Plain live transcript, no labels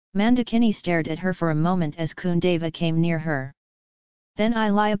Mandakini stared at her for a moment as Kundava came near her. Then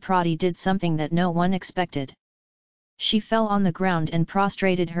Ilayaprati did something that no one expected. She fell on the ground and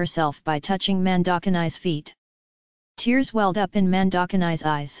prostrated herself by touching Mandakini's feet. Tears welled up in Mandakini's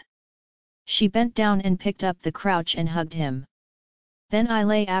eyes. She bent down and picked up the crouch and hugged him. Then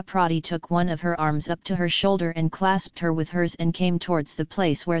Ilayaprati took one of her arms up to her shoulder and clasped her with hers and came towards the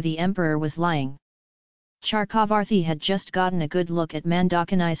place where the emperor was lying. Chakravarthi had just gotten a good look at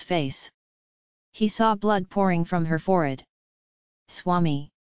Mandakini's face. He saw blood pouring from her forehead. "Swami!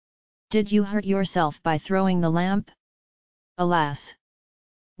 Did you hurt yourself by throwing the lamp? Alas!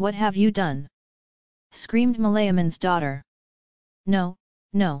 What have you done?" screamed Malayaman's daughter. "No,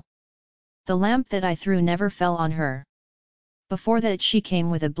 no. The lamp that I threw never fell on her. Before that she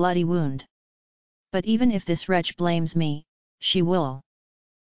came with a bloody wound. But even if this wretch blames me, she will.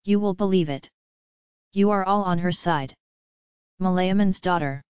 You will believe it. You are all on her side. Malayaman's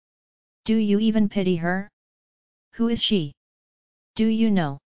daughter. Do you even pity her? Who is she? Do you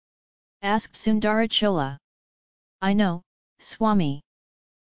know?" asked Sundarachola. "I know, Swami.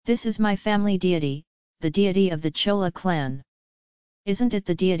 This is my family deity, the deity of the Chola clan. Isn't it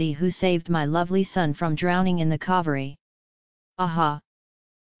the deity who saved my lovely son from drowning in the Kaveri?" "Aha!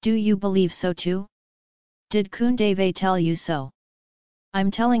 Do you believe so too? Did Kundave tell you so?" "I'm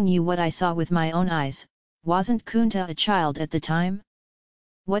telling you what I saw with my own eyes. Wasn't Kunta a child at the time?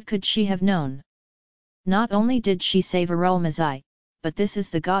 What could she have known? Not only did she save Arulmozhi, but this is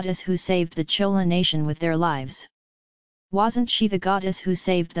the goddess who saved the Chola nation with their lives. Wasn't she the goddess who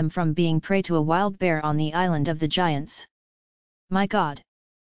saved them from being prey to a wild bear on the island of the giants? My God!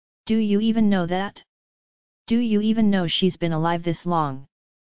 Do you even know that? Do you even know she's been alive this long?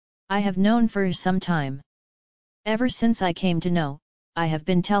 I have known for some time. Ever since I came to know, I have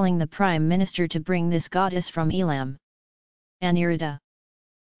been telling the Prime Minister to bring this goddess from Elam. Aniruddha!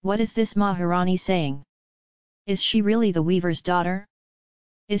 What is this Maharani saying? Is she really the weaver's daughter?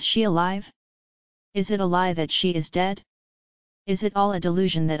 Is she alive? Is it a lie that she is dead? Is it all a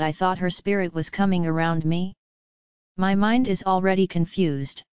delusion that I thought her spirit was coming around me? My mind is already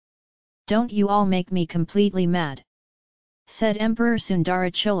confused. Don't you all make me completely mad," said Emperor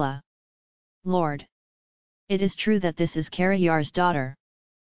Sundarachola. "Lord! It is true that this is Karayar's daughter.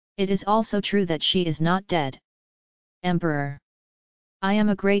 It is also true that she is not dead. Emperor! I am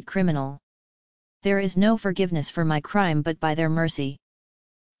a great criminal. There is no forgiveness for my crime but by their mercy.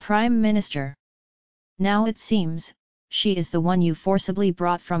 Prime Minister! Now it seems, she is the one you forcibly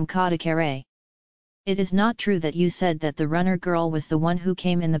brought from Kadakare. It is not true that you said that the runner girl was the one who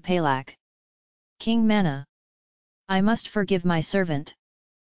came in the palak. King Mana! I must forgive my servant.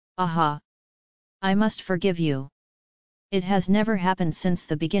 Aha! I must forgive you. It has never happened since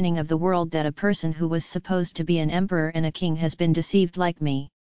the beginning of the world that a person who was supposed to be an emperor and a king has been deceived like me.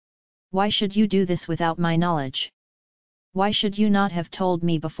 Why should you do this without my knowledge? Why should you not have told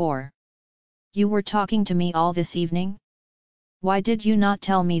me before? You were talking to me all this evening? Why did you not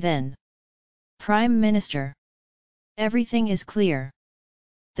tell me then? Prime Minister! Everything is clear.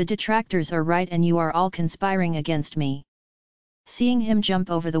 The detractors are right and you are all conspiring against me." Seeing him jump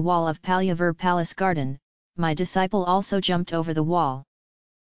over the wall of Palyavur Palace Garden, my disciple also jumped over the wall.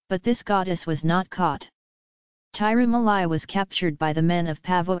 But this goddess was not caught. Tirumalai was captured by the men of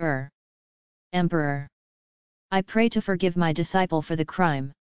Pavur. Emperor! I pray to forgive my disciple for the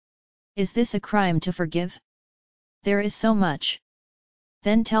crime. Is this a crime to forgive? There is so much.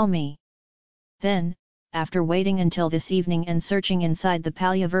 Then tell me. Then, after waiting until this evening and searching inside the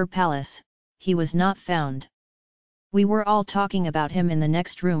Palyavur Palace, he was not found. We were all talking about him in the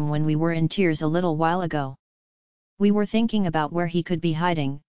next room when we were in tears a little while ago. We were thinking about where he could be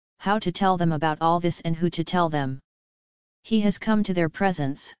hiding, how to tell them about all this and who to tell them. He has come to their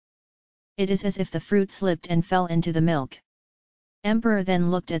presence. It is as if the fruit slipped and fell into the milk. Emperor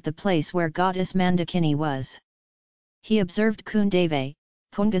then looked at the place where goddess Mandakini was. He observed Kundave,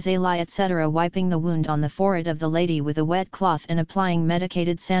 Pungazalai etc. wiping the wound on the forehead of the lady with a wet cloth and applying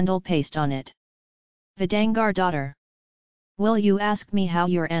medicated sandal paste on it. "Vidangar daughter! Will you ask me how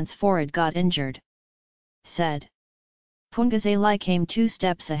your aunt's forehead got injured?" said. Pungazalai came 2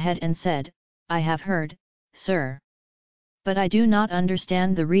 steps ahead and said, "I have heard, sir. But I do not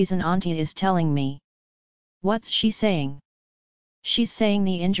understand the reason auntie is telling me." "What's she saying?" "She's saying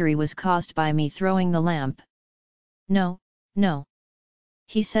the injury was caused by me throwing the lamp." "No, no.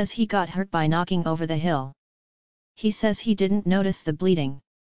 He says he got hurt by knocking over the hill. He says he didn't notice the bleeding."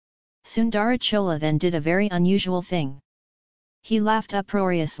 Sundarachola then did a very unusual thing. He laughed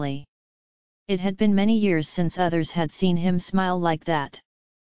uproariously. It had been many years since others had seen him smile like that.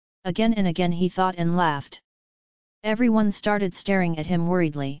 Again and again he thought and laughed. Everyone started staring at him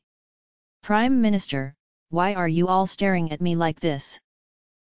worriedly. Prime Minister, why are you all staring at me like this?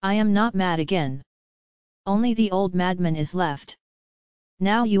 I am not mad again. Only the old madman is left.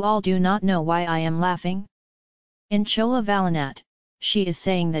 Now you all do not know why I am laughing? In Chola Valinat, she is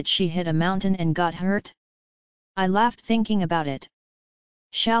saying that she hit a mountain and got hurt? I laughed thinking about it.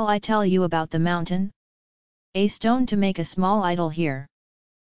 Shall I tell you about the mountain? A stone to make a small idol here.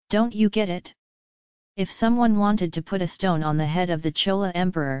 Don't you get it? If someone wanted to put a stone on the head of the Chola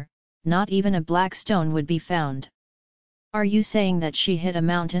emperor, not even a black stone would be found. Are you saying that she hit a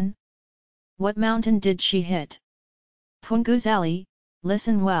mountain? What mountain did she hit? Punguzali,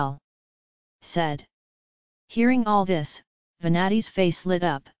 listen well. Said. Hearing all this, Vanati's face lit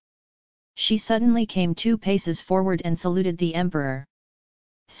up. She suddenly came 2 paces forward and saluted the emperor.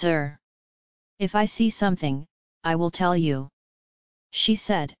 Sir! If I see something, I will tell you. She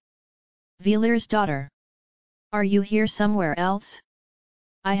said. Velir's daughter. Are you here somewhere else?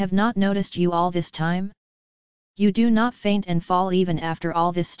 I have not noticed you all this time? You do not faint and fall even after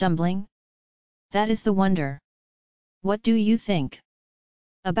all this stumbling? That is the wonder. What do you think?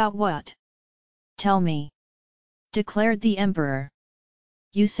 About what? Tell me. Declared the emperor.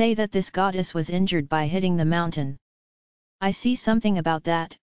 You say that this goddess was injured by hitting the mountain. I see something about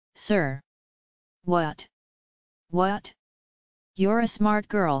that, sir. What? What? You're a smart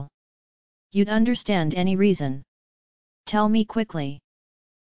girl. You'd understand any reason. Tell me quickly.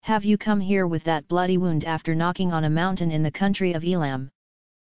 Have you come here with that bloody wound after knocking on a mountain in the country of Elam?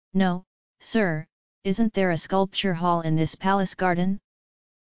 No, sir, isn't there a sculpture hall in this palace garden?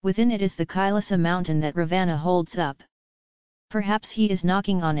 Within it is the Kailasa mountain that Ravana holds up. Perhaps he is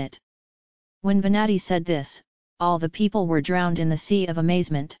knocking on it. When Venati said this, all the people were drowned in the sea of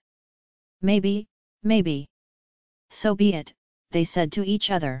amazement. Maybe, maybe. So be it, they said to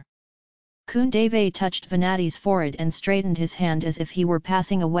each other. Kundave touched Venati's forehead and straightened his hand as if he were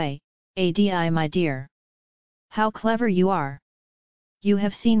passing away. Adi, my dear. How clever you are. You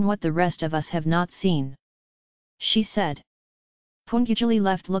have seen what the rest of us have not seen. She said. Pungujali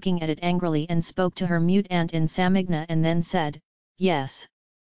left looking at it angrily and spoke to her mute aunt in Samigna and then said, Yes.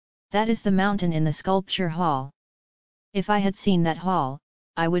 That is the mountain in the sculpture hall. If I had seen that hall,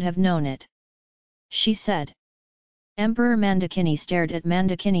 I would have known it. She said. Emperor Mandakini stared at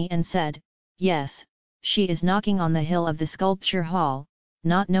Mandakini and said, Yes, she is knocking on the hill of the sculpture hall,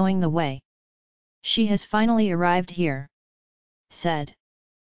 not knowing the way. She has finally arrived here. Said.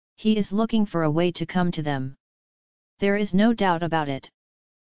 He is looking for a way to come to them. There is no doubt about it.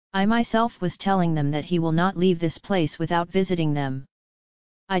 I myself was telling them that he will not leave this place without visiting them.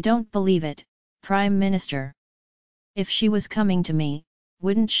 I don't believe it, Prime Minister. If she was coming to me,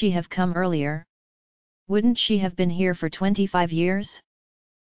 wouldn't she have come earlier? Wouldn't she have been here for 25 years?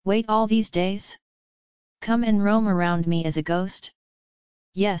 Wait all these days? Come and roam around me as a ghost?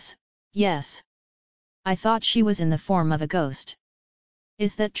 Yes, yes. I thought she was in the form of a ghost.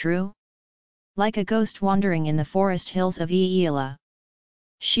 Is that true? Like a ghost wandering in the forest hills of Eela.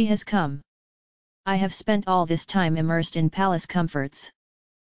 She has come. I have spent all this time immersed in palace comforts.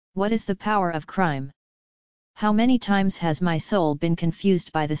 What is the power of crime? How many times has my soul been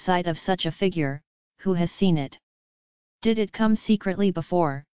confused by the sight of such a figure? Who has seen it? Did it come secretly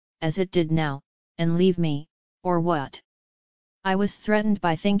before, as it did now, and leave me, or what? I was threatened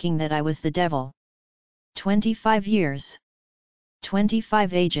by thinking that I was the devil. 25 years.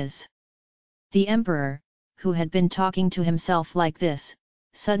 25 ages. The emperor, who had been talking to himself like this,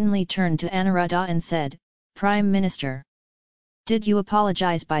 suddenly turned to Anuradha and said, Prime Minister. Did you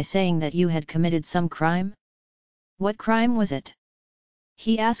apologize by saying that you had committed some crime? What crime was it?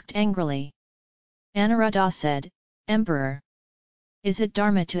 He asked angrily. Anuradha said, Emperor. Is it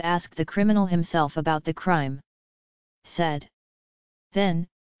dharma to ask the criminal himself about the crime? Said. Then,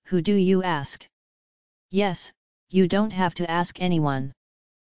 who do you ask? Yes, you don't have to ask anyone.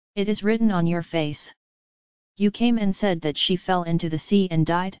 It is written on your face. You came and said that she fell into the sea and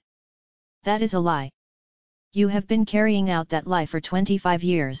died? That is a lie. You have been carrying out that lie for 25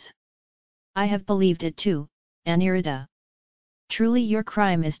 years. I have believed it too, Aniruddha. Truly your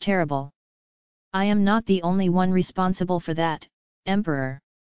crime is terrible. I am not the only one responsible for that, Emperor.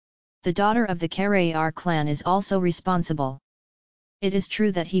 The daughter of the Karayar clan is also responsible. It is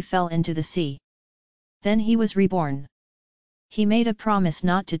true that he fell into the sea. Then he was reborn. He made a promise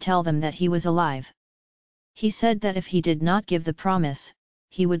not to tell them that he was alive. He said that if he did not give the promise,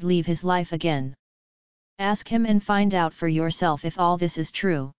 he would leave his life again. Ask him and find out for yourself if all this is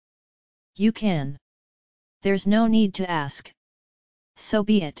true. You can. There's no need to ask. So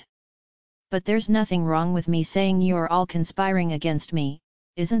be it. But there's nothing wrong with me saying you're all conspiring against me,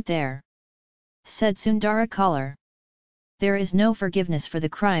 isn't there? Said Sundara Kalar. There is no forgiveness for the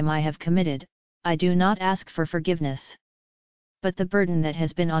crime I have committed, I do not ask for forgiveness. But the burden that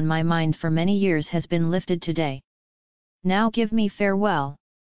has been on my mind for many years has been lifted today. Now give me farewell.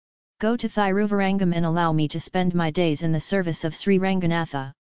 Go to Thiruvarangam and allow me to spend my days in the service of Sri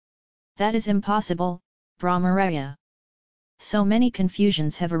Ranganatha. That is impossible, Brahmaraya. So many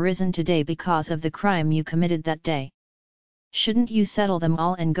confusions have arisen today because of the crime you committed that day. Shouldn't you settle them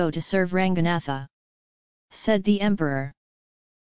all and go to serve Ranganatha? Said the emperor.